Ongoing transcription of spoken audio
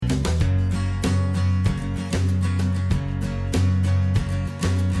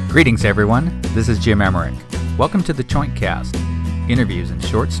Greetings, everyone. This is Jim Emmerich. Welcome to the Jointcast, interviews and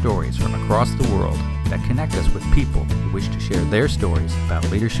short stories from across the world that connect us with people who wish to share their stories about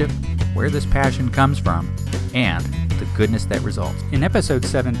leadership, where this passion comes from, and the goodness that results. In episode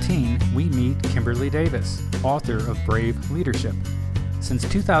 17, we meet Kimberly Davis, author of Brave Leadership. Since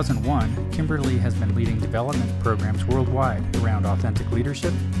 2001, Kimberly has been leading development programs worldwide around authentic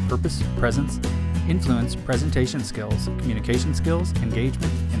leadership, purpose, presence, influence, presentation skills, communication skills,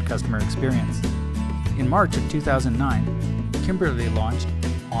 engagement, and customer experience. In March of 2009, Kimberly launched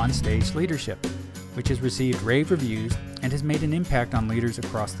On Stage Leadership, which has received rave reviews and has made an impact on leaders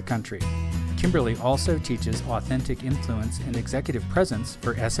across the country. Kimberly also teaches authentic influence and executive presence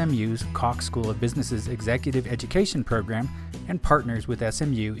for SMU's Cox School of Business's Executive Education Program and partners with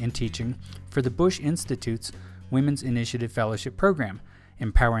SMU in teaching for the Bush Institute's Women's Initiative Fellowship Program,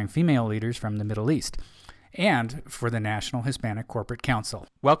 empowering female leaders from the Middle East, and for the National Hispanic Corporate Council.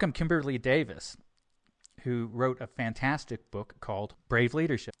 Welcome, Kimberly Davis, who wrote a fantastic book called Brave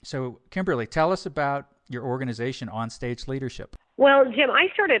Leadership. So, Kimberly, tell us about your organization, On Stage Leadership. Well, Jim, I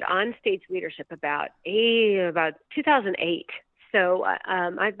started On Stage Leadership about 2008. So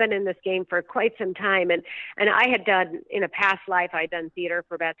I've been in this game for quite some time, and I had done, in a past life, I'd done theater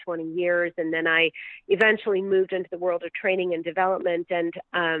for about 20 years, and then I eventually moved into the world of training and development, and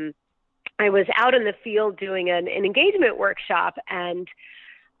I was out in the field doing an engagement workshop, and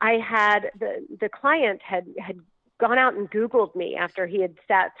I had, the client had gone out and Googled me after he had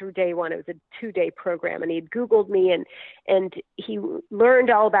sat through day one. It was a 2-day program, and he'd Googled me, and he learned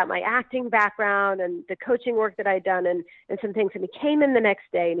all about my acting background and the coaching work that I'd done and some things. And he came in the next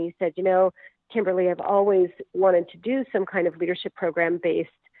day and he said, you know, Kimberly, I've always wanted to do some kind of leadership program based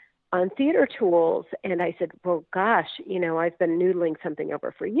on theater tools. And I said, well, gosh, you know, I've been noodling something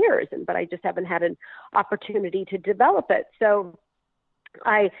over for years, but I just haven't had an opportunity to develop it. So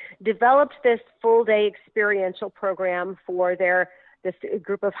I developed this full-day experiential program for this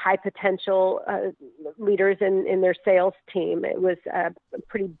group of high potential leaders in their sales team. It was a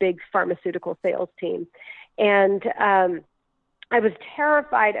pretty big pharmaceutical sales team. And I was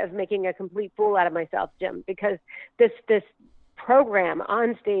terrified of making a complete fool out of myself, Jim, because this program,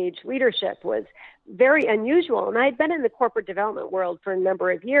 On Stage Leadership, was very unusual. And I'd been in the corporate development world for a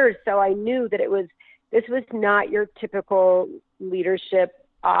number of years, so I knew that this was not your typical leadership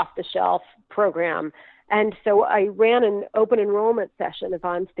off-the-shelf program. And so I ran an open enrollment session of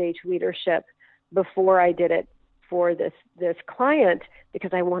On Stage Leadership before I did it for this client, because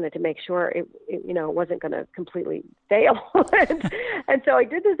I wanted to make sure it wasn't going to completely fail. And so I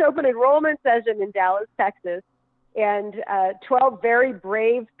did this open enrollment session in Dallas, Texas, and 12 very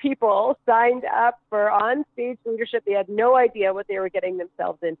brave people signed up for On Stage Leadership. They had no idea what they were getting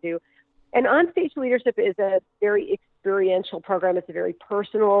themselves into. And On Stage Leadership is a very experiential program. It's a very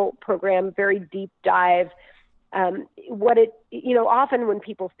personal program, very deep dive. Often when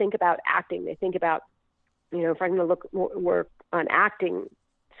people think about acting, they think about, if I'm going to work on acting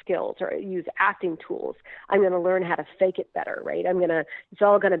skills or use acting tools, I'm going to learn how to fake it better, right? It's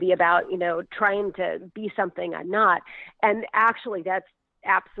all going to be about, trying to be something I'm not. And actually, that's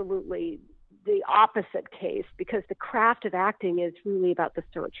absolutely the opposite case, because the craft of acting is really about the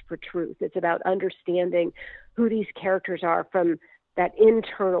search for truth. It's about understanding who these characters are from that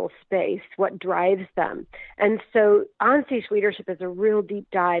internal space, what drives them. And so On-Stage Leadership is a real deep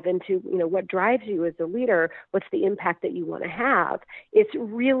dive into, what drives you as a leader, what's the impact that you want to have. It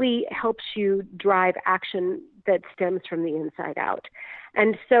really helps you drive action that stems from the inside out.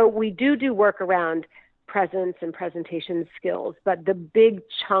 And so we do work around presence and presentation skills, but the big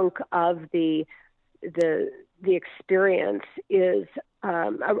chunk of the experience is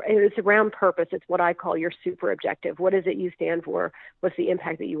around purpose. It's what I call your super objective. What is it you stand for? What's the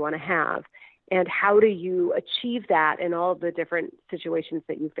impact that you want to have? And how do you achieve that in all of the different situations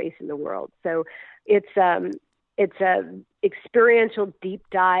that you face in the world? So it's a experiential deep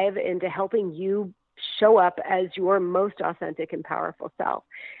dive into helping you show up as your most authentic and powerful self.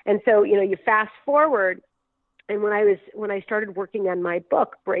 And so, you fast forward, and when I started working on my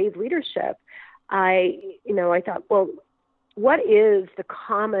book, Brave Leadership, I thought, well, what is the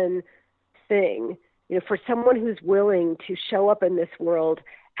common thing, for someone who's willing to show up in this world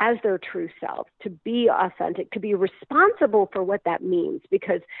as their true self, to be authentic, to be responsible for what that means?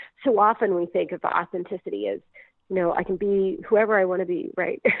 Because so often we think of authenticity as, I can be whoever I want to be,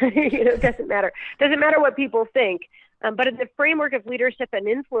 right? It doesn't matter. Doesn't matter what people think. But in the framework of leadership and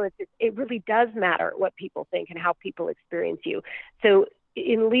influence, it really does matter what people think and how people experience you. So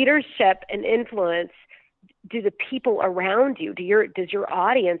in leadership and influence, do the people around you, does your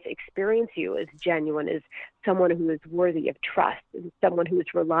audience experience you as genuine, as someone who is worthy of trust, and someone who is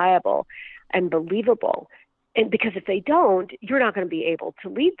reliable and believable? And because if they don't, you're not going to be able to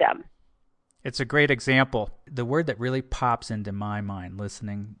lead them. It's a great example. The word that really pops into my mind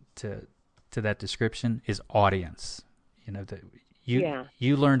listening to that description is audience. You know,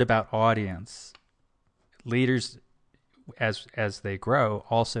 you learned about audience. Leaders, as they grow,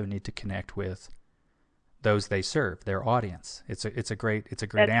 also need to connect with those they serve, their audience. It's a great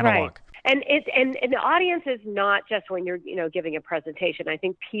That's analog. Right. And the audience is not just when you're giving a presentation. I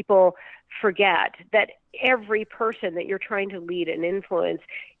think people forget that every person that you're trying to lead and influence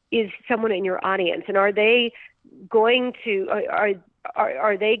is someone in your audience. And are they going to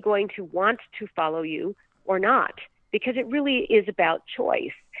want to follow you or not? Because it really is about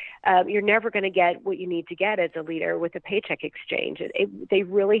choice. You're never going to get what you need to get as a leader with a paycheck exchange. They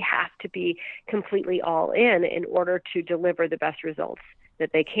really have to be completely all in order to deliver the best results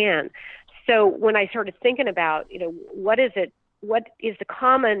that they can. So when I started thinking about, what is the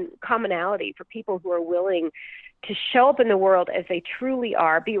commonality for people who are willing to show up in the world as they truly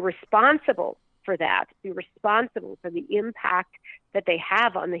are, be responsible for that, be responsible for the impact that they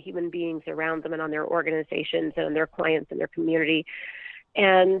have on the human beings around them and on their organizations and on their clients and their community,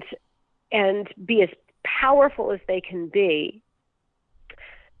 and be as powerful as they can be.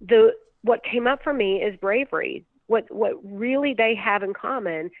 What came up for me is bravery. What really they have in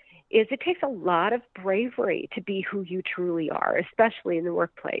common is it takes a lot of bravery to be who you truly are, especially in the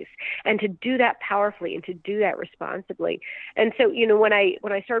workplace, and to do that powerfully and to do that responsibly. And so, when I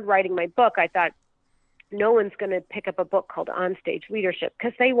started writing my book, I thought, no one's going to pick up a book called Onstage Leadership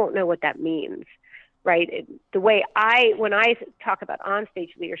because they won't know what that means, right? When I talk about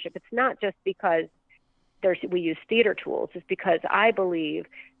onstage leadership, it's not just because we use theater tools. It's because I believe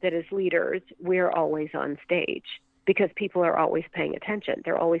that as leaders, we're always on stage because people are always paying attention.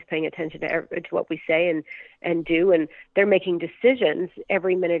 They're always paying attention to what we say and do, and they're making decisions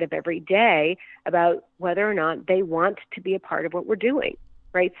every minute of every day about whether or not they want to be a part of what we're doing,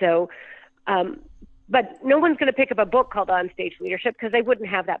 right? So, but no one's going to pick up a book called Onstage Leadership because they wouldn't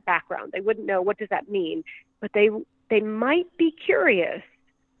have that background. They wouldn't know what does that mean. But they might be curious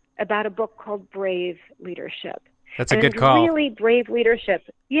about a book called Brave Leadership. That's a good call. Really, Brave Leadership.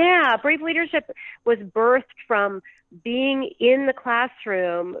 Yeah, Brave Leadership was birthed from being in the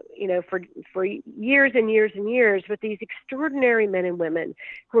classroom, for years and years and years with these extraordinary men and women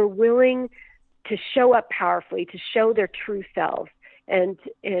who are willing to show up powerfully, to show their true selves, and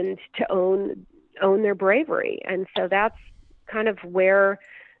to own their bravery. And so that's kind of where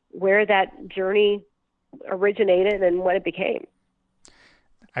that journey originated and what it became.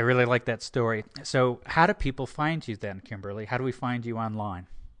 I really like that story. So how do people find you then, Kimberly? How do we find you online?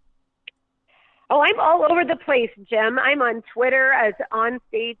 Oh, I'm all over the place, Jim. I'm on Twitter as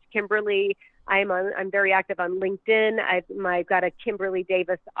Onstage Kimberly. I'm very active on LinkedIn. I've got a Kimberly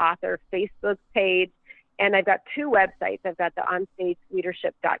Davis author Facebook page. And I've got two websites. I've got the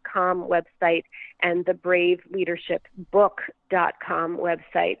OnStageLeadership.com website and the BraveLeadershipBook.com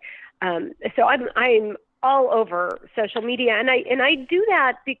website. So I'm all over social media, and I do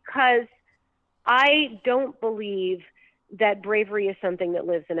that because I don't believe that bravery is something that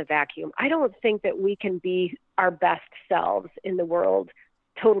lives in a vacuum. I don't think that we can be our best selves in the world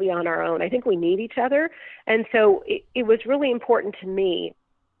totally on our own. I think we need each other, and so it was really important to me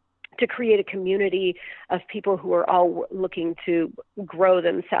to create a community of people who are all looking to grow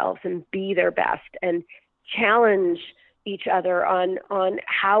themselves and be their best and challenge each other on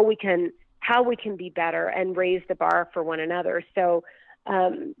how we can be better and raise the bar for one another. So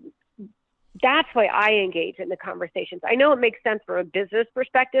that's why I engage in the conversations. I know it makes sense from a business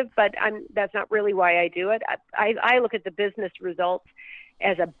perspective, but that's not really why I do it. I look at the business results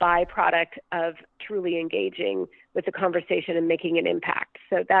as a byproduct of truly engaging with the conversation and making an impact.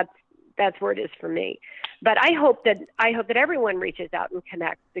 So that's where it is for me. But I hope that everyone reaches out and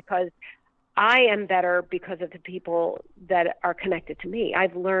connects, because I am better because of the people that are connected to me.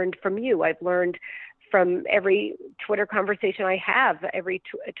 I've learned from you. I've learned from every Twitter conversation I have, every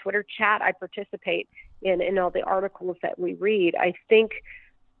Twitter chat I participate in, and all the articles that we read. I think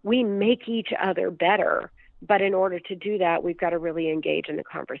we make each other better. But in order to do that, we've got to really engage in the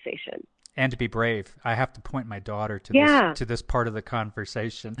conversation. And to be brave. I have to point my daughter to this part of the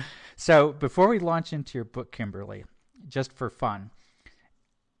conversation. So before we launch into your book, Kimberly, just for fun,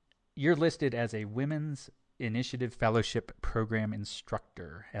 you're listed as a Women's Initiative Fellowship Program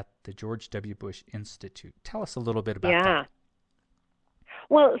Instructor at the George W. Bush Institute. Tell us a little bit about that.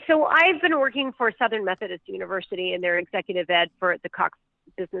 Well, so I've been working for Southern Methodist University in their executive ed for the Cox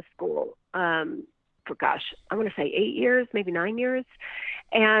Business School I want to say 8 years, maybe 9 years.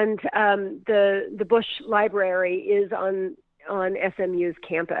 And the Bush Library is on SMU's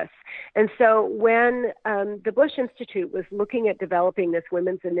campus. And so when the Bush Institute was looking at developing this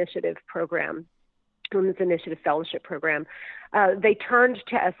Women's Initiative Fellowship Program, they turned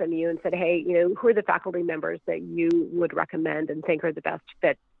to SMU and said, hey, who are the faculty members that you would recommend and think are the best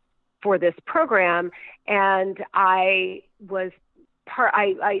fit for this program? And I was part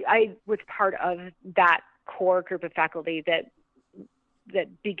of that core group of faculty that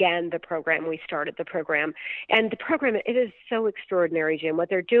began the program. We started the program, and the program, it is so extraordinary, Jim. What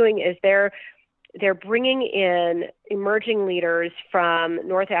they're doing is they're bringing in emerging leaders from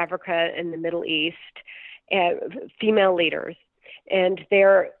North Africa and the Middle East, female leaders, and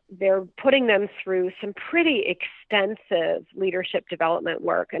they're putting them through some pretty extensive leadership development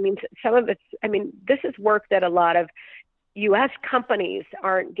work. This is work that a lot of U.S. companies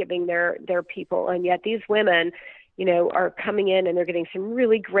aren't giving their people, and yet these women, are coming in and they're getting some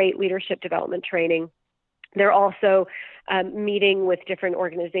really great leadership development training. They're also meeting with different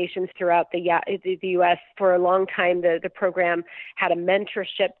organizations throughout the U.S. For a long time, the program had a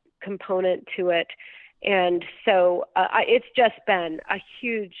mentorship component to it. And so it's just been a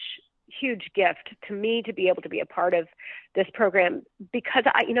huge, huge gift to me to be able to be a part of this program, because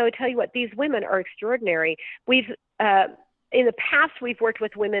I tell you what, these women are extraordinary. In the past, we've worked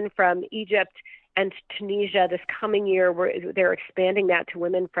with women from Egypt and Tunisia. This coming year, they're expanding that to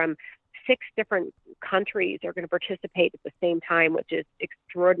women from 6 different countries are going to participate at the same time, which is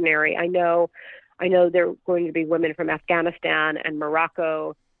extraordinary. I know there are going to be women from Afghanistan and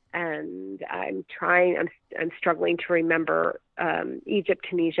Morocco, and I'm struggling to remember Egypt,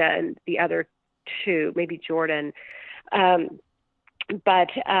 Tunisia, and the other 2, maybe Jordan. But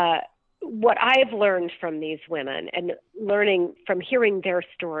what I've learned from these women, and learning from hearing their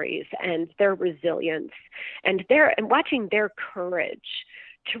stories and their resilience and watching their courage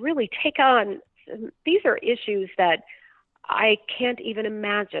to really take on, these are issues that I can't even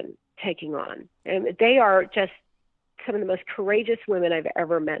imagine taking on. And they are just some of the most courageous women I've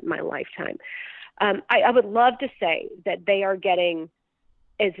ever met in my lifetime. I would love to say that they are getting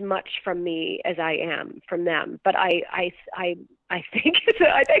as much from me as I am from them, but I think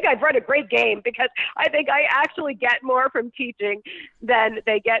I've run a great game, because I think I actually get more from teaching than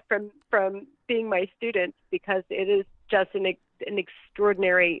they get from being my students, because it is just an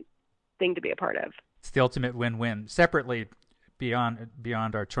extraordinary thing to be a part of. It's the ultimate win-win. Separately,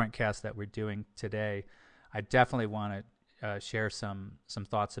 beyond our joint cast that we're doing today, I definitely want to share some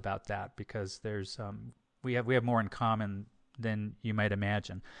thoughts about that, because there's we have more in common than you might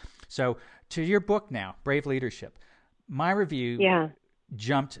imagine. So, to your book now, Brave Leadership. My review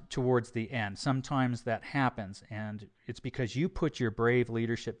jumped towards the end. Sometimes that happens, and it's because you put your Brave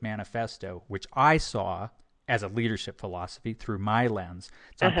Leadership Manifesto, which I saw as a leadership philosophy through my lens.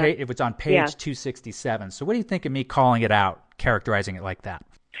 It was on page 267. So what do you think of me calling it out, characterizing it like that?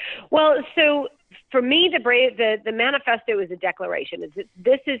 Well, so for me, the manifesto is a declaration.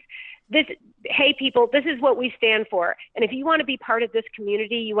 Hey people, this is what we stand for. And if you want to be part of this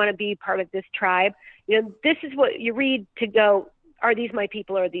community, you want to be part of this tribe, this is what you read to go, are these my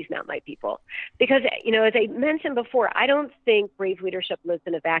people or are these not my people? Because, as I mentioned before, I don't think Brave Leadership lives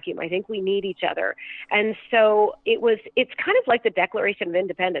in a vacuum. I think we need each other. And so it's kind of like the Declaration of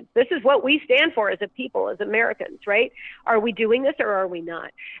Independence. This is what we stand for as a people, as Americans, right? Are we doing this or are we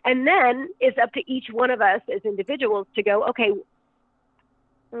not? And then it's up to each one of us as individuals to go, okay,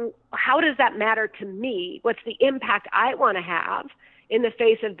 how does that matter to me? What's the impact I want to have in the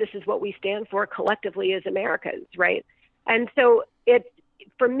face of this is what we stand for collectively as Americans, right? And so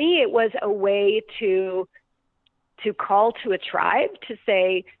for me, it was a way to call to a tribe to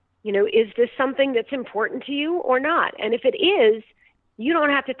say, is this something that's important to you or not? And if it is, you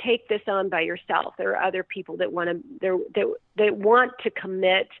don't have to take this on by yourself. There are other people that want to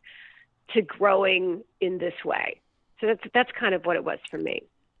commit to growing in this way. So that's kind of what it was for me.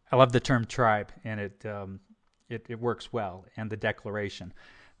 I love the term tribe, and it works well, and the declaration.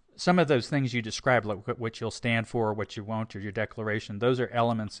 Some of those things you described, like what you'll stand for, what you won't, or your declaration, those are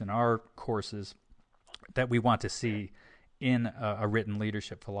elements in our courses that we want to see in a written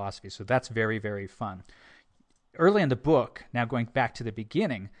leadership philosophy. So that's very, very fun. Early in the book, now going back to the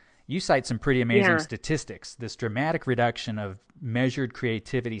beginning, you cite some pretty amazing statistics, this dramatic reduction of measured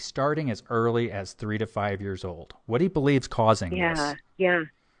creativity starting as early as 3 to 5 years old. What do you believe is causing this? Yeah.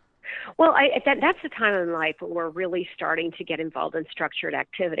 Well, that's the time in life when we're really starting to get involved in structured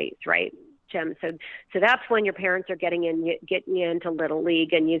activities, right, Jim? So that's when your parents are getting you into Little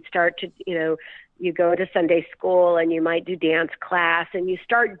League, and you start to, you go to Sunday school and you might do dance class and you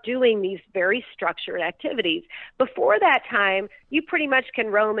start doing these very structured activities. Before that time, you pretty much can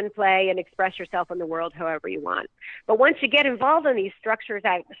roam and play and express yourself in the world however you want. But once you get involved in these structured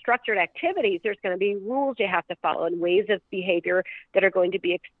activities, there's going to be rules you have to follow and ways of behavior that are going to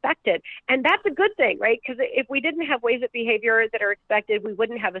be expected. And that's a good thing, right? Because if we didn't have ways of behavior that are expected, we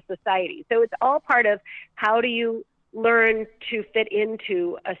wouldn't have a society. So it's all part of how do you learn to fit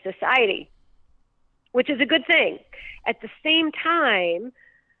into a society, which is a good thing. At the same time,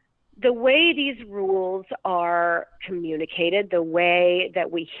 the way these rules are communicated, the way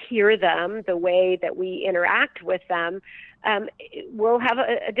that we hear them, the way that we interact with them, will have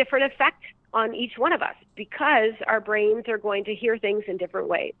a different effect on each one of us because our brains are going to hear things in different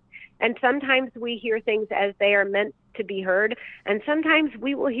ways. And sometimes we hear things as they are meant to be heard, and sometimes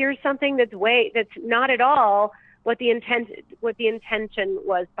we will hear something that's not at all what the intention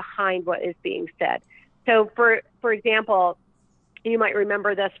was behind what is being said. So, for example, you might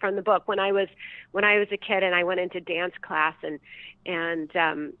remember this from the book. When I was a kid and I went into dance class, and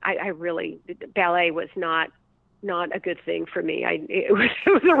I really, ballet was not a good thing for me. It was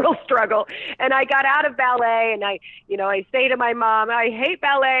a real struggle. And I got out of ballet, and I say to my mom, I hate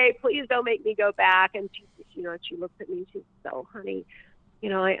ballet. Please don't make me go back. And she looks at me and she's so, honey,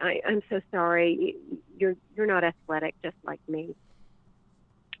 I'm so sorry. You're not athletic just like me.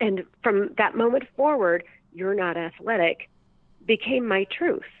 And from that moment forward, you're not athletic became my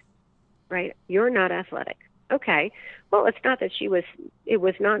truth, right? You're not athletic. Okay. Well, it's not that it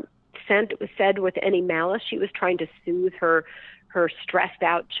was not said with any malice. She was trying to soothe her stressed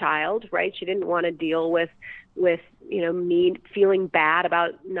out child, right? She didn't want to deal with me feeling bad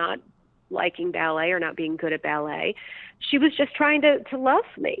about not liking ballet or not being good at ballet. She was just trying to love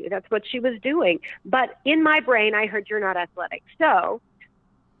me. That's what she was doing. But in my brain, I heard, you're not athletic. So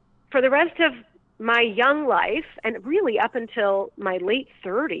for the rest of my young life, and really up until my late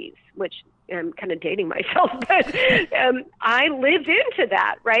 30s, which I'm kind of dating myself, but I lived into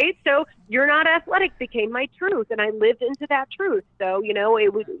that, right? So you're not athletic became my truth, and I lived into that truth. So,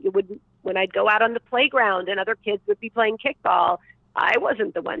 it would when I'd go out on the playground and other kids would be playing kickball, I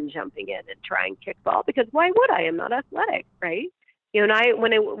wasn't the one jumping in and trying kickball because why would I? I'm not athletic, right? And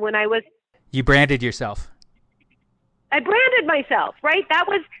when I was, you branded yourself. I branded myself, right? That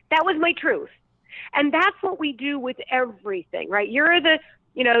was my truth, and that's what we do with everything, right?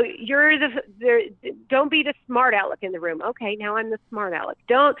 Don't be the smart aleck in the room. Okay, now I'm the smart aleck.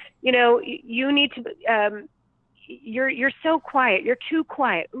 You need to. You're so quiet. You're too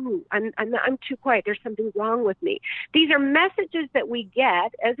quiet. Ooh, I'm too quiet. There's something wrong with me. These are messages that we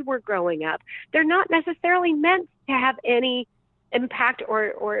get as we're growing up. They're not necessarily meant to have any impact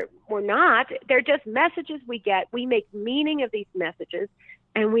or not. They're just messages we get. We make meaning of these messages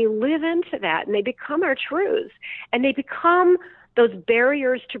and we live into that, and they become our truths, and they become those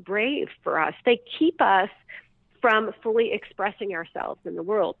barriers to brave for us. They keep us from fully expressing ourselves in the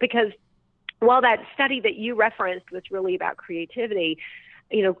world, because while that study that you referenced was really about creativity,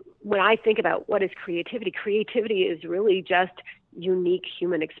 when I think about what is creativity is really just unique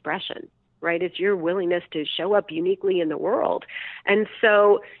human expression, right? It's your willingness to show up uniquely in the world. And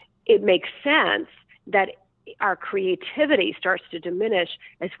so it makes sense that our creativity starts to diminish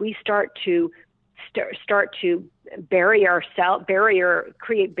as we start to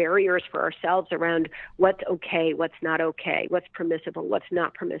create barriers for ourselves around what's okay, what's not okay, what's permissible, what's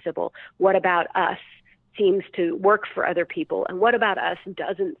not permissible, what about us seems to work for other people, and what about us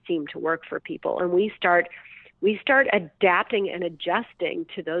doesn't seem to work for people. And we start adapting and adjusting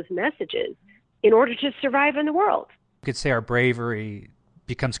to those messages in order to survive in the world. You could say our bravery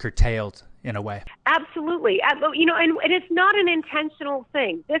becomes curtailed in a way. Absolutely. And it's not an intentional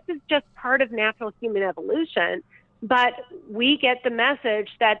thing. This is just part of natural human evolution, but we get the message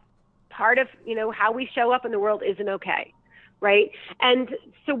that part of, how we show up in the world isn't okay, right? And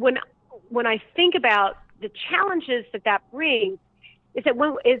so when I think about the challenges that brings, is that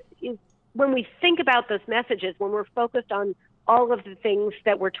when we think about those messages, when we're focused on all of the things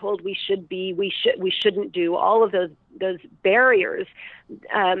that we're told we should be, we shouldn't do, all of those barriers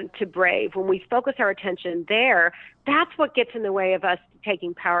to brave, when we focus our attention there, that's what gets in the way of us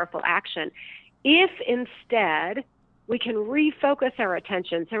taking powerful action. If instead we can refocus our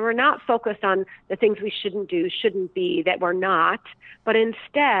attention, so we're not focused on the things we shouldn't do, shouldn't be, that we're not, but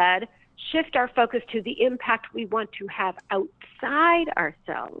instead shift our focus to the impact we want to have outside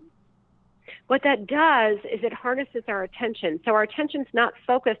ourselves, what that does is it harnesses our attention. So our attention's not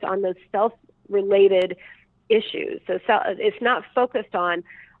focused on those self-related issues. So it's not focused on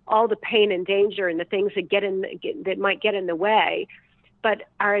all the pain and danger and the things that might get in the way. but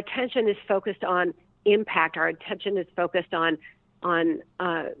our attention is focused on impact. Our attention is focused on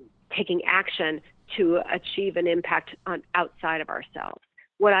taking action to achieve an impact on outside of ourselves,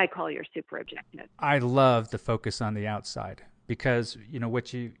 what I call your super objective. I love the focus on the outside because,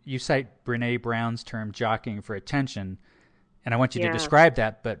 what you cite Brene Brown's term jockeying for attention, and I want you to describe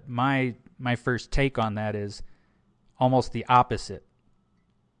that, but my first take on that is almost the opposite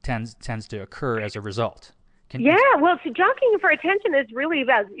tends to occur as a result. Well, so jockeying for attention is really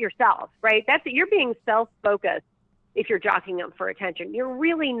about yourself, right? You're being self-focused. If you're jockeying up for attention, you're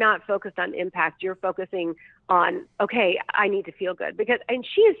really not focused on impact. You're focusing on, okay, I need to feel good.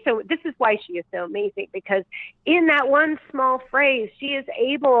 This is why she is so amazing, because in that one small phrase, she is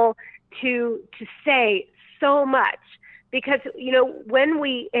able to say so much. Because, when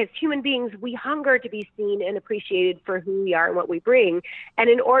we, as human beings, we hunger to be seen and appreciated for who we are and what we bring. And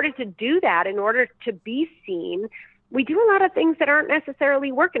in order to do that, in order to be seen, we do a lot of things that aren't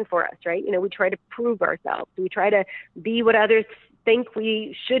necessarily working for us, right? We try to prove ourselves. We try to be what others think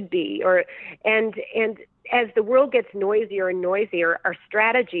we should be. And as the world gets noisier and noisier, our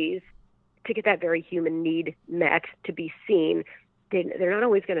strategies to get that very human need met, to be seen, they're not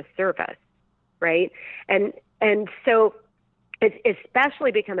always going to serve us, right? And so it's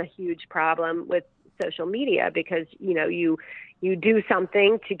especially become a huge problem with social media because, you do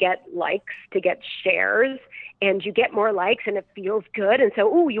something to get likes, to get shares, and you get more likes and it feels good. And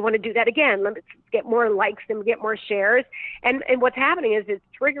so, you want to do that again. Let's get more likes and get more shares. And what's happening is it's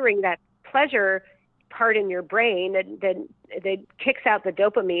triggering that pleasure part in your brain that kicks out the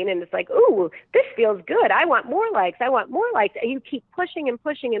dopamine, and it's like, this feels good. I want more likes. I want more likes. And you keep pushing and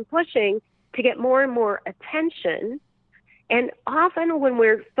pushing and pushing to get more and more attention. And often when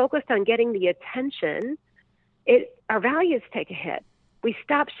we're focused on getting the attention, our values take a hit. We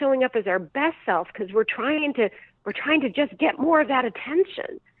stop showing up as our best self because we're trying to just get more of that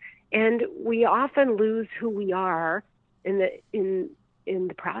attention. And we often lose who we are in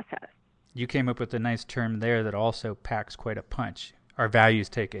the process. You came up with a nice term there that also packs quite a punch. Our values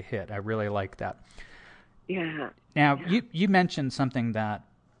take a hit. I really like that. Yeah. Now, you mentioned something that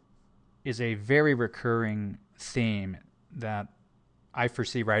is a very recurring theme that I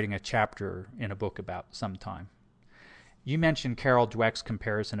foresee writing a chapter in a book about sometime. You mentioned Carol Dweck's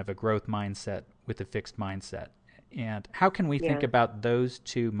comparison of a growth mindset with a fixed mindset. And how can we think about those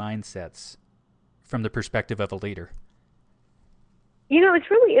two mindsets from the perspective of a leader?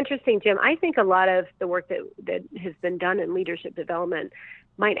 It's really interesting, Jim. I think a lot of the work that has been done in leadership development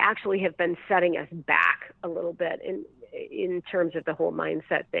might actually have been setting us back a little bit in terms of the whole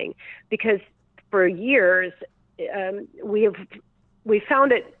mindset thing, because for years we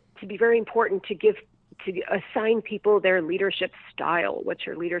found it to be very important to assign people their leadership style. What's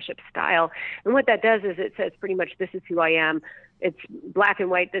your leadership style? And what that does is it says pretty much, this is who I am. It's black and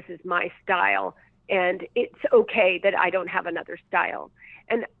white. This is my style. And it's okay that I don't have another style.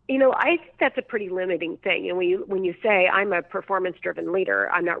 And, I think that's a pretty limiting thing. And when you say I'm a performance-driven leader,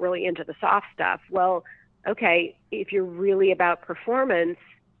 I'm not really into the soft stuff. Well, okay, if you're really about performance,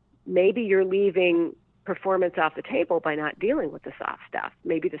 maybe you're leaving performance off the table by not dealing with the soft stuff.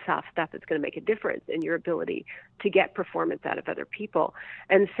 Maybe the soft stuff is going to make a difference in your ability to get performance out of other people.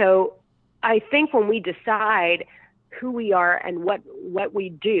 And so I think when we decide who we are and what we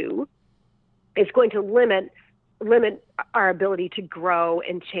do, it's going to limit our ability to grow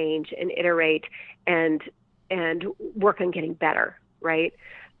and change and iterate and work on getting better, right?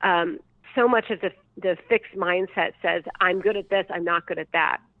 So much of the fixed mindset says, I'm good at this, I'm not good at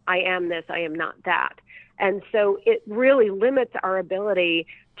that. I am this, I am not that. And so it really limits our ability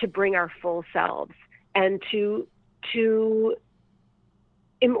to bring our full selves and to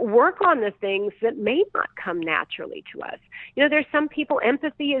work on the things that may not come naturally to us. There's some people,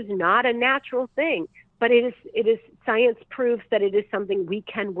 empathy is not a natural thing, but it is science proves that it is something we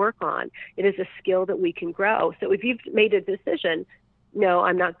can work on. It is a skill that we can grow. So if you've made a decision, no,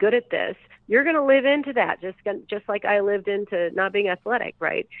 I'm not good at this, you're going to live into that, just like I lived into not being athletic,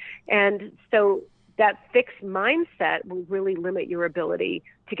 right? And so that fixed mindset will really limit your ability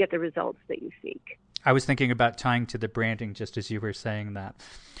to get the results that you seek. I was thinking about tying to the branding just as you were saying that.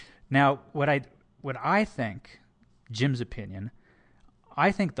 Now, what I think, Jim's opinion,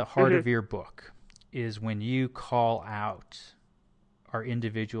 I think the heart of your book is when you call out our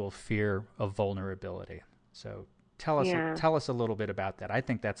individual fear of vulnerability. So tell us a little bit about that. I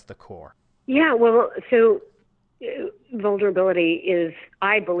think that's the core. Yeah, well, so vulnerability is,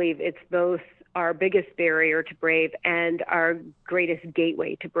 I believe, it's both our biggest barrier to brave and our greatest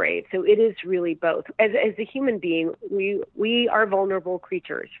gateway to brave. So it is really both. As a human being, we are vulnerable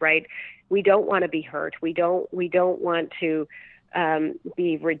creatures, right? We don't want to be hurt. We don't want to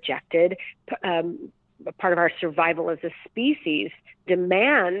be rejected. Part of our survival as a species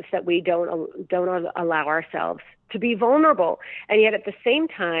demands that we don't allow ourselves to be vulnerable. And yet at the same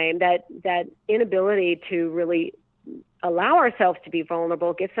time, that inability to really allow ourselves to be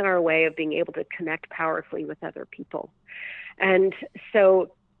vulnerable gets in our way of being able to connect powerfully with other people. And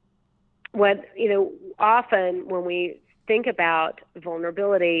so often when we think about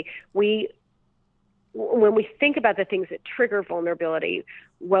vulnerability, when we think about the things that trigger vulnerability,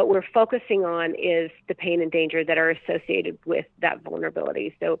 what we're focusing on is the pain and danger that are associated with that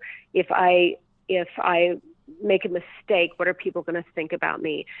vulnerability. So if I make a mistake, what are people going to think about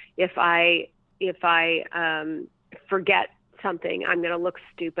me? If I forget something, I'm going to look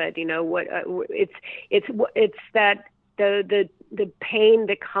stupid. It's that the pain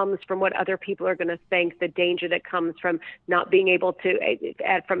that comes from what other people are going to think, the danger that comes from not being able to,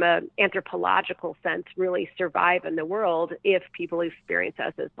 from an anthropological sense, really survive in the world if people experience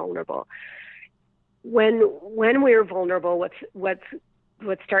us as vulnerable. When we're vulnerable, what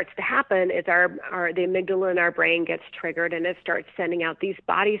starts to happen is the amygdala in our brain gets triggered, and it starts sending out these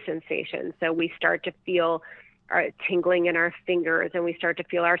body sensations. So we start to feel tingling in our fingers, and we start to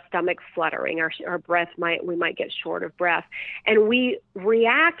feel our stomach fluttering, our breath we might get short of breath, and we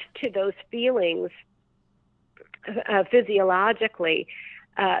react to those feelings physiologically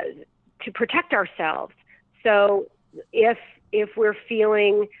to protect ourselves. So if we're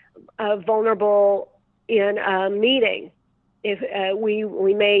feeling vulnerable in a meeting, if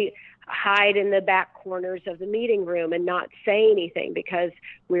we may hide in the back corners of the meeting room and not say anything because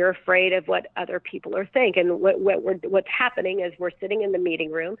we're afraid of what other people are thinking. And what's happening is we're sitting in the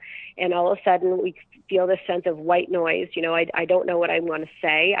meeting room, and all of a sudden we feel this sense of white noise. I don't know what I want to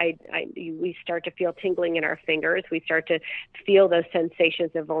say. We start to feel tingling in our fingers. We start to feel those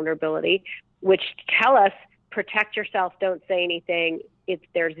sensations of vulnerability, which tell us, protect yourself, don't say anything.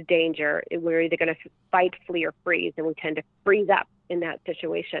 There's danger. We're either going to fight, flee, or freeze, and we tend to freeze up in that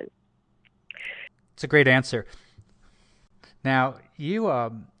situation. It's a great answer. Now, you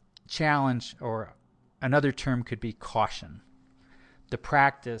challenge, or another term could be caution, the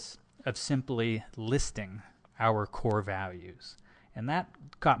practice of simply listing our core values. And that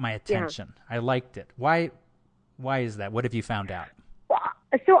got my attention. Yeah. I liked it. Why is that? What have you found out?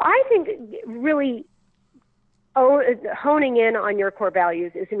 So I think really honing in on your core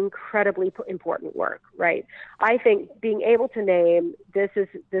values is an incredibly important work, right? I think being able to name this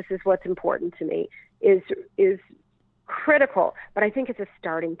is what's important to me is critical, but I think it's a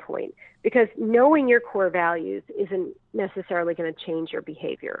starting point, because knowing your core values isn't necessarily going to change your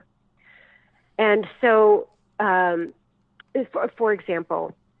behavior. And so, for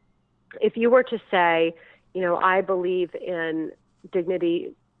example, if you were to say, I believe in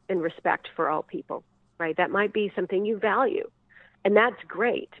dignity and respect for all people, right? That might be something you value, and that's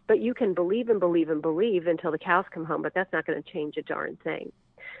great, but you can believe and believe and believe until the cows come home, but that's not going to change a darn thing.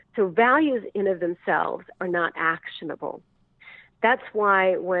 So values in of themselves are not actionable. That's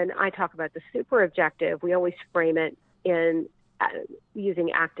why when I talk about the super objective, we always frame it in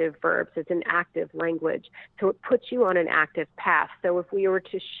using active verbs. It's an active language. So it puts you on an active path. So if we were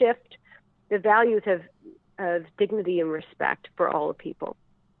to shift the values of dignity and respect for all people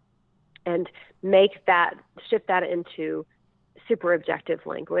and shift that into super objective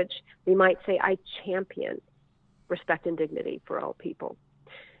language, we might say, I champion respect and dignity for all people.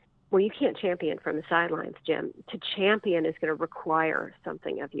 Well, you can't champion from the sidelines, Jim. To champion is going to require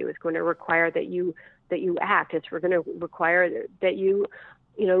something of you. It's going to require that you act. It's going to require that you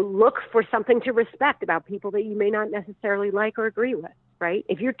look for something to respect about people that you may not necessarily like or agree with, right?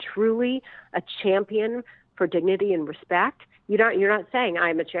 If you're truly a champion for dignity and respect, you're not saying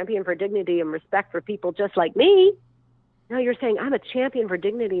I'm a champion for dignity and respect for people just like me. No, you're saying I'm a champion for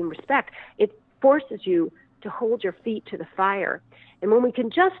dignity and respect. It forces you to hold your feet to the fire. And when we can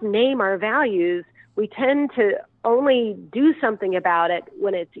just name our values, we tend to only do something about it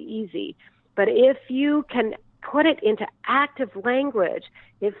when it's easy. But if you can put it into active language,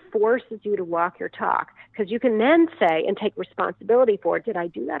 it forces you to walk your talk, because you can then say and take responsibility for, did I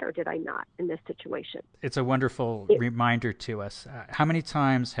do that or did I not in this situation? It's a wonderful reminder to us. How many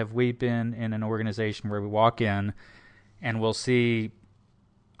times have we been in an organization where we walk in and we'll see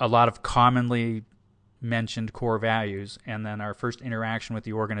a lot of commonly mentioned core values, and then our first interaction with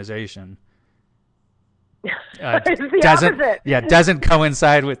the organization doesn't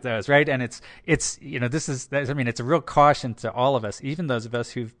coincide with those, right? And it's it's a real caution to all of us, even those of us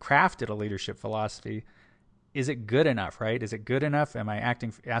who've crafted a leadership philosophy, is it good enough, right? Is it good enough? Am I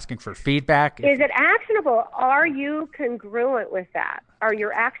asking for feedback? Is it actionable? Are you congruent with that? Are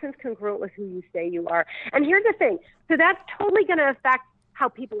your actions congruent with who you say you are? And here's the thing. So that's totally going to affect how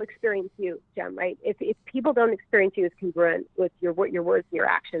people experience you, Jem, right? If people don't experience you as congruent with your words and your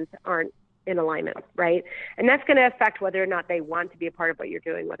actions aren't in alignment, right? And that's going to affect whether or not they want to be a part of what you're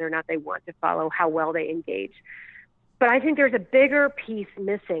doing, whether or not they want to follow, how well they engage. But I think there's a bigger piece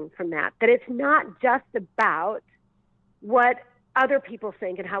missing from that it's not just about what other people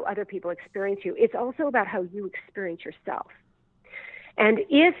think and how other people experience you. It's also about how you experience yourself. And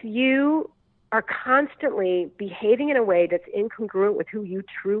if you are constantly behaving in a way that's incongruent with who you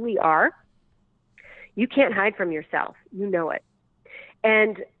truly are, you can't hide from yourself. You know it.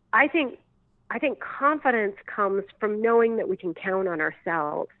 And I think confidence comes from knowing that we can count on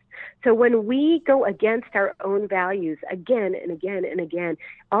ourselves. So when we go against our own values again and again and again,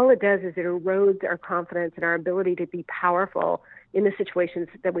 all it does is it erodes our confidence and our ability to be powerful in the situations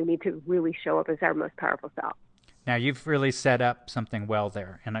that we need to really show up as our most powerful self. Now, you've really set up something well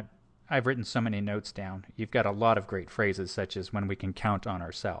there, and I've written so many notes down. You've got a lot of great phrases, such as when we can count on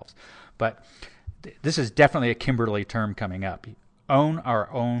ourselves. But this is definitely a Kimberly term coming up. Own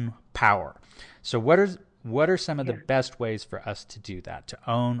our own power. So what are some of the best ways for us to do that, to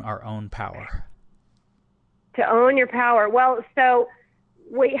own our own power? To own your power. Well, so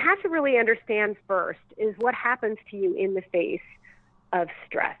what you have to really understand first is what happens to you in the face of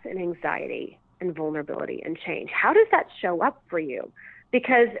stress and anxiety and vulnerability and change. How does that show up for you?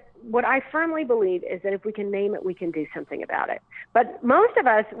 Because what I firmly believe is that if we can name it, we can do something about it. But most of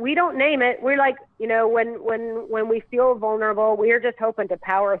us, we don't name it. We're like, when we feel vulnerable, we're just hoping to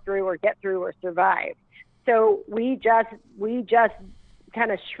power through or get through or survive. So we just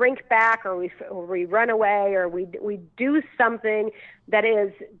kind of shrink back, or we run away, or we do something that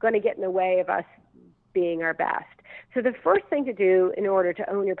is going to get in the way of us being our best. So the first thing to do in order to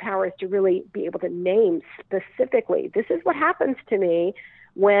own your power is to really be able to name specifically, this is what happens to me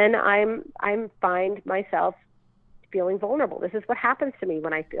when I find myself feeling vulnerable. This is what happens to me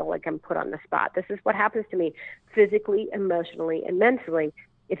when I feel like I'm put on the spot. This is what happens to me physically, emotionally, and mentally.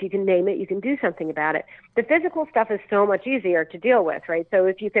 If you can name it, you can do something about it. The physical stuff is so much easier to deal with, right? So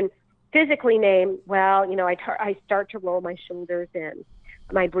if you can physically name, well, I start to roll my shoulders in.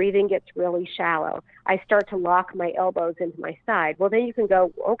 My breathing gets really shallow. I start to lock my elbows into my side. Well, then you can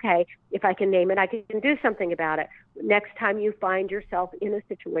go, okay, if I can name it, I can do something about it. Next time you find yourself in a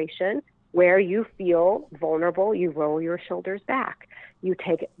situation where you feel vulnerable, you roll your shoulders back. You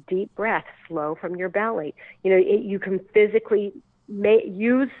take a deep breath, slow from your belly. You can physically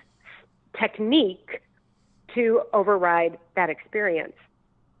use technique to override that experience.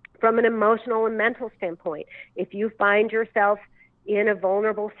 From an emotional and mental standpoint, if you find yourself in a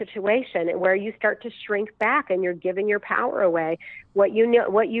vulnerable situation where you start to shrink back and you're giving your power away, what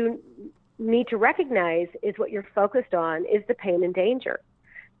you need to recognize is what you're focused on is the pain and danger.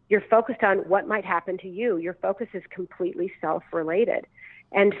 You're focused on what might happen to you. Your focus is completely self-related.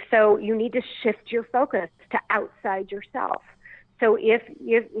 And so you need to shift your focus to outside yourself. So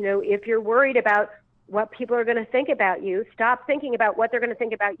if you're worried about what people are going to think about you, stop thinking about what they're going to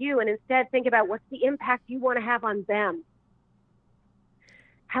think about you and instead think about what's the impact you want to have on them.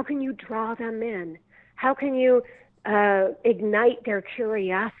 How can you draw them in? How can you ignite their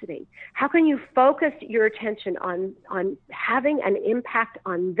curiosity? How can you focus your attention on having an impact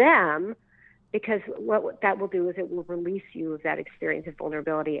on them? Because what that will do is it will release you of that experience of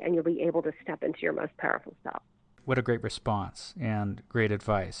vulnerability, and you'll be able to step into your most powerful self. What a great response and great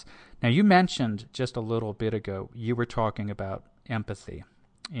advice. Now, you mentioned just a little bit ago, you were talking about empathy.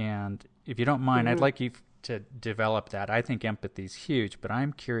 And if you don't mind, I'd like you to develop that. I think empathy is huge, but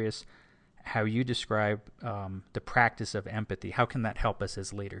I'm curious how you describe the practice of empathy. How can that help us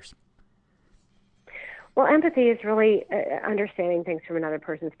as leaders? Well, empathy is really understanding things from another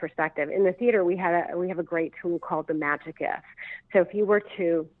person's perspective. In the theater, we have a great tool called the Magic If. So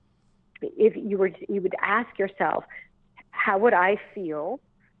if you would ask yourself, how would I feel?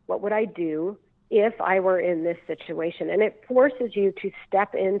 What would I do if I were in this situation? And it forces you to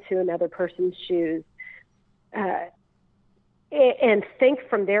step into another person's shoes and think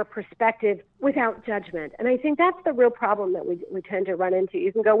from their perspective without judgment. And I think that's the real problem that we tend to run into.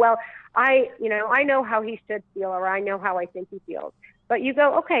 You can go, well, I know how he should feel, or I know how I think he feels. But you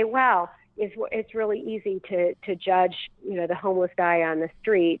go, okay, well, it's really easy to judge, the homeless guy on the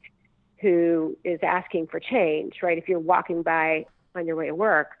street who is asking for change, right? If you're walking by on your way to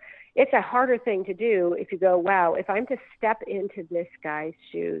work, it's a harder thing to do if you go, wow, if I'm to step into this guy's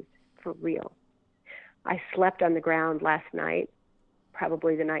shoes for real. I slept on the ground last night,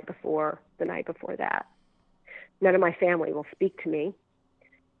 probably the night before that. None of my family will speak to me.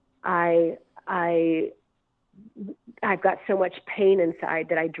 I've got so much pain inside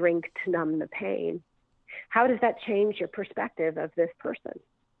that I drink to numb the pain. How does that change your perspective of this person?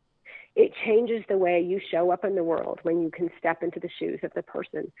 It changes the way you show up in the world when you can step into the shoes of the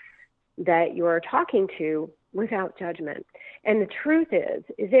person that you're talking to without judgment. And the truth is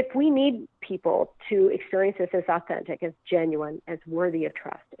if we need people to experience this as authentic, as genuine, as worthy of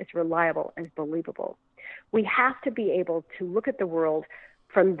trust, as reliable, as believable, we have to be able to look at the world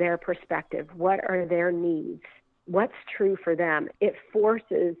from their perspective. What are their needs? What's true for them? It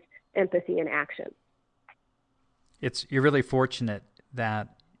forces empathy and action. You're really fortunate that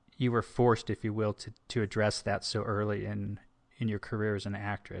you were forced, if you will, to address that so early in your career as an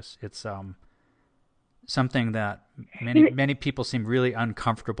actress. It's something that many people seem really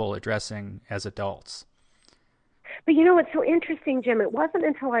uncomfortable addressing as adults. But you know what's so interesting, Jim? It wasn't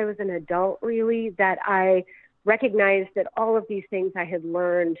until I was an adult, really, that I recognized that all of these things I had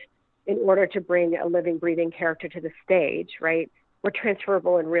learned in order to bring a living, breathing character to the stage, right, were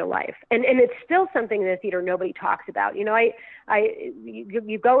transferable in real life. And it's still something in the theater nobody talks about. You know,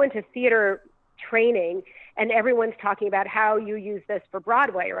 you go into theater training and everyone's talking about how you use this for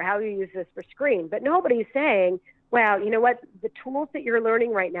Broadway or how you use this for screen, but nobody's saying, well, you know what, the tools that you're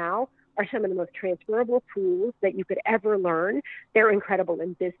learning right now are some of the most transferable tools that you could ever learn. They're incredible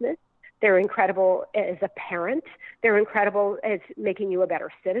in business. They're incredible as a parent. They're incredible as making you a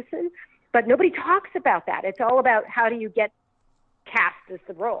better citizen. But nobody talks about that. It's all about how do you get cast as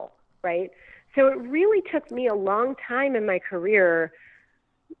the role, right? So it really took me a long time in my career.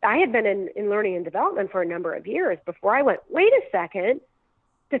 I had been in learning and development for a number of years before I went, wait a second,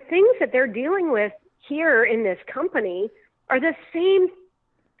 the things that they're dealing with here in this company are the same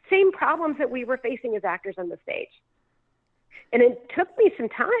problems that we were facing as actors on the stage. And it took me some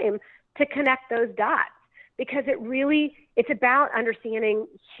time to connect those dots because it's about understanding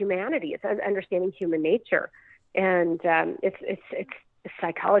humanity. It's understanding human nature. And it's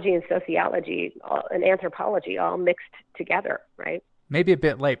psychology and sociology and anthropology all mixed together, right? Maybe a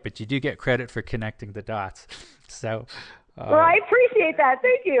bit late, but you do get credit for connecting the dots. So, well, I appreciate that.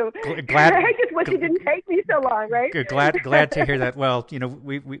 Thank you. Glad, I just wish it didn't take me so long, right? Glad to hear that. Well, you know,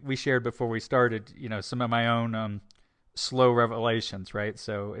 we shared before we started, you know, some of my own slow revelations, right?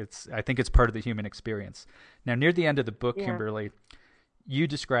 So I think it's part of the human experience. Now, near the end of the book, yeah, Kimberly, you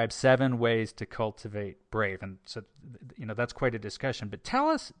describe 7 ways to cultivate brave, and so you know that's quite a discussion. But tell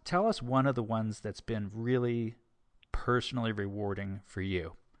us one of the ones that's been really personally rewarding for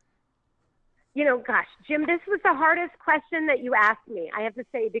you. You know, gosh, Jim, this was the hardest question that you asked me, I have to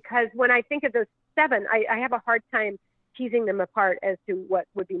say, because when I think of those 7, I have a hard time teasing them apart as to what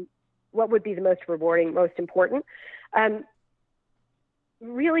would be the most rewarding, most important.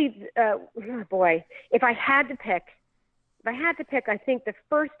 Really, boy, if I had to pick, I think the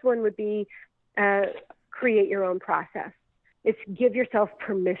first one would be create your own process. It's give yourself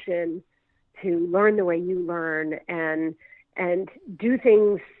permission to learn the way you learn and do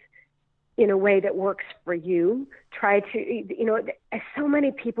things in a way that works for you. Try to, you know, so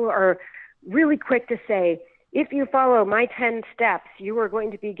many people are really quick to say, if you follow my 10 steps, you are going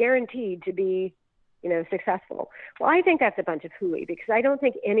to be guaranteed to be, you know, successful. Well, I think that's a bunch of hooey because I don't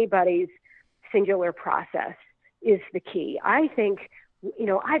think anybody's singular process is the key. I think, you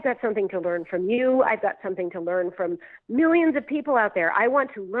know, I've got something to learn from you. I've got something to learn from millions of people out there. I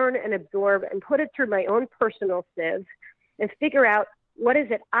want to learn and absorb and put it through my own personal sieve and figure out what is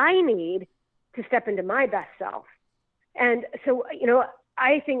it I need to step into my best self. And so, you know,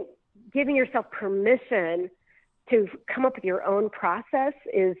 I think giving yourself permission to come up with your own process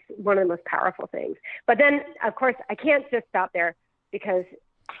is one of the most powerful things. But then, of course, I can't just stop there because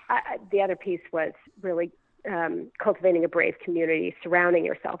the other piece was really cultivating a brave community, surrounding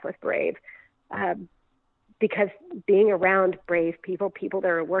yourself with brave, because being around brave people that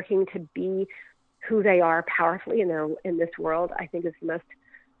are working to be who they are powerfully in this world, I think is the most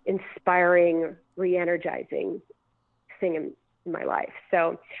inspiring, re-energizing thing in my life.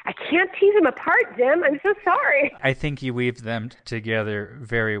 So I can't tease them apart, Jim. I'm so sorry. I think you weave them together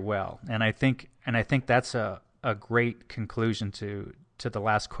very well, and I think that's a great conclusion to the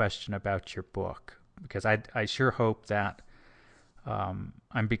last question about your book, because I sure hope that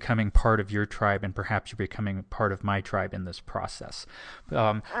I'm becoming part of your tribe, and perhaps you're becoming part of my tribe in this process.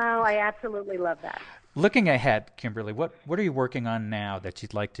 I absolutely love that. Looking ahead, Kimberly, what are you working on now that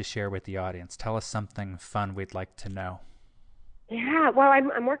you'd like to share with the audience? Tell us something fun we'd like to know. Yeah, well,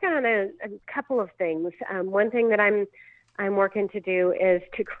 I'm working on a couple of things. One thing that I'm working to do is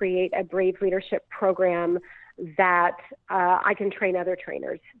to create a Brave Leadership program that I can train other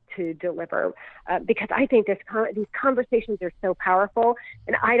trainers to deliver, because I think these conversations are so powerful,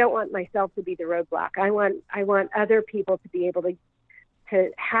 and I don't want myself to be the roadblock. I want other people to be able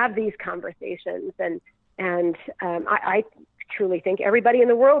to have these conversations, and I truly think everybody in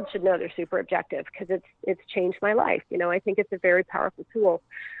the world should know their super objective, because it's changed my life. I think it's a very powerful tool.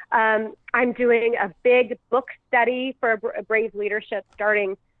 I'm doing a big book study for Brave Leadership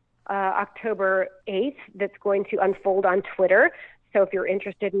starting October 8th that's going to unfold on Twitter. So if you're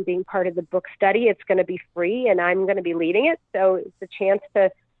interested in being part of the book study, it's going to be free, and I'm going to be leading it. So it's a chance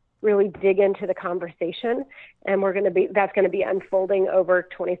to really dig into the conversation, and that's going to be unfolding over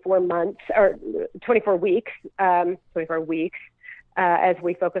 24 weeks, as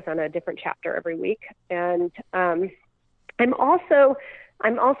we focus on a different chapter every week. And I'm also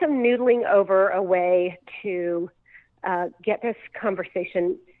noodling over a way to get this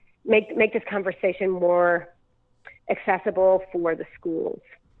conversation, make this conversation more accessible for the schools,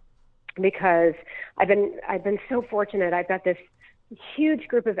 because I've been so fortunate. I've got this huge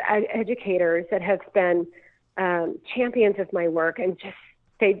group of educators that have been champions of my work, and just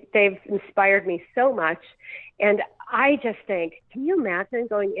they've inspired me so much. And I just think, can you imagine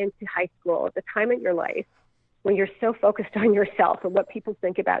going into high school at the time in your life when you're so focused on yourself and what people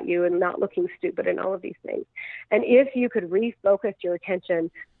think about you and not looking stupid and all of these things? And if you could refocus your attention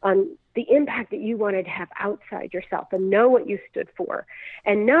on the impact that you wanted to have outside yourself, and know what you stood for,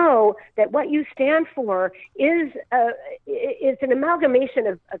 and know that what you stand for is an amalgamation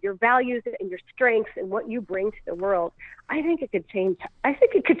of your values and your strengths and what you bring to the world, I think it could change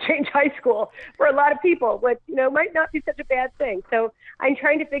high school for a lot of people, which, might not be such a bad thing. So I'm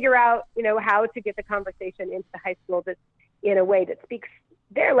trying to figure out, how to get the conversation into the high school that's in a way that speaks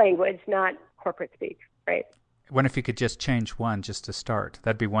their language, not corporate speak, right? What if you could just change one just to start?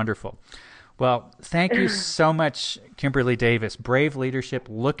 That'd be wonderful. Well, thank you so much, Kimberly Davis. Brave Leadership.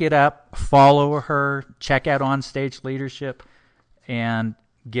 Look it up. Follow her. Check out Onstage Leadership, and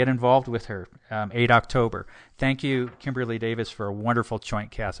get involved with her. 8 October. Thank you, Kimberly Davis, for a wonderful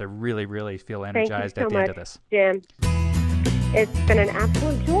Jointcast. I really, really feel energized at the end of this. Jim. It's been an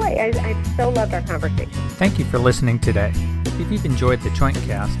absolute joy. I've so loved our conversation. Thank you for listening today. If you've enjoyed the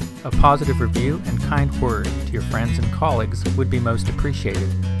Jointcast, a positive review and kind word to your friends and colleagues would be most appreciated.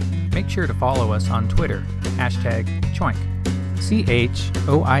 Make sure to follow us on Twitter, #Choink,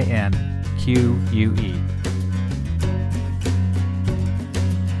 CHOINQUE.